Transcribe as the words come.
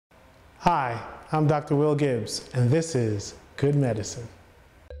Hi, I'm Dr. Will Gibbs, and this is Good Medicine.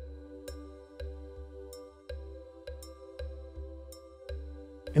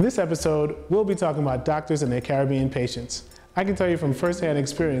 In this episode, we'll be talking about doctors and their Caribbean patients. I can tell you from firsthand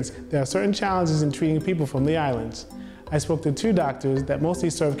experience, there are certain challenges in treating people from the islands. I spoke to two doctors that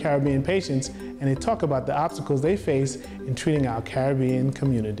mostly serve Caribbean patients, and they talk about the obstacles they face in treating our Caribbean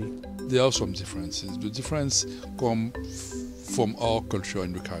community. There are some differences. The difference comes from our culture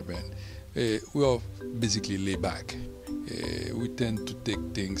in the Caribbean. We are basically laid back. We tend to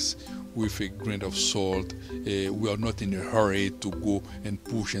take things with a grain of salt. We are not in a hurry to go and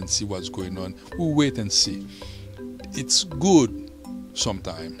push and see what's going on. We wait and see. It's good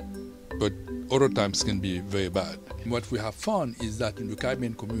sometimes, but other times can be very bad. What we have found is that in the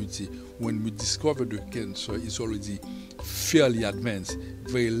Caribbean community, when we discover the cancer, it's already fairly advanced,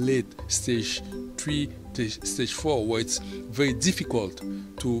 very late, stage 3, stage 4, where it's very difficult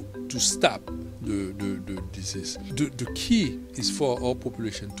to stop the disease. The key is for our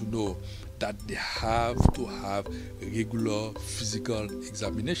population to know that they have to have regular physical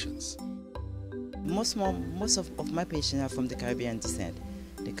examinations. Most of my patients are from the Caribbean descent.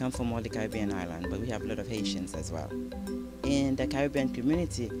 They come from all the Caribbean islands, but we have a lot of Haitians as well. In the Caribbean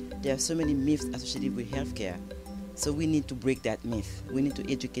community, there are so many myths associated with healthcare. So we need to break that myth. We need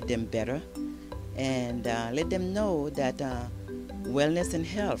to educate them better and let them know that wellness and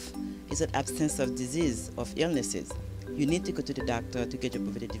health is an absence of disease, of illnesses. You need to go to the doctor to get your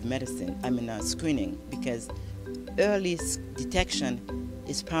preventative medicine, screening, because early detection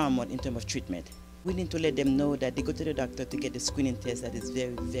is paramount in terms of treatment. We need to let them know that they go to the doctor to get the screening test. That is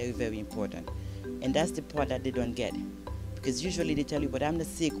very, very, very important. And that's the part that they don't get. Because usually they tell you, but I'm not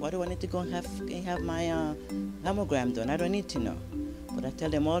sick. Why do I need to go and have my mammogram done? I don't need to know. But I tell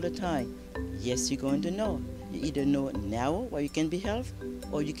them all the time, yes, you're going to know. You either know now where you can be helped,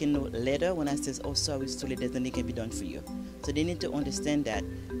 or you can know later when I say, oh, sorry, it's too late, there's nothing can be done for you. So they need to understand that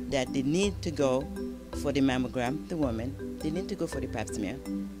they need to go for the mammogram, the woman, they need to go for the pap smear,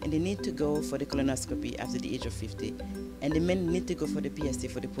 and they need to go for the colonoscopy after the age of 50, and the men need to go for the PSA,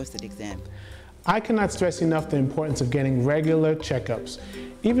 for the prostate exam. I cannot stress enough the importance of getting regular checkups.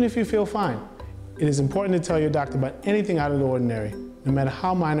 Even if you feel fine, it is important to tell your doctor about anything out of the ordinary, no matter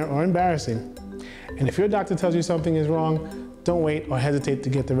how minor or embarrassing. And if your doctor tells you something is wrong, don't wait or hesitate to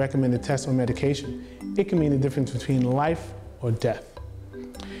get the recommended test or medication. It can mean the difference between life or death.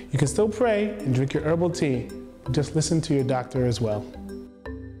 You can still pray and drink your herbal tea, but just listen to your doctor as well.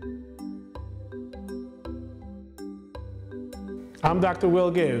 I'm Dr.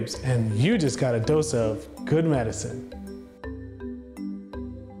 Will Gibbs, and you just got a dose of good medicine.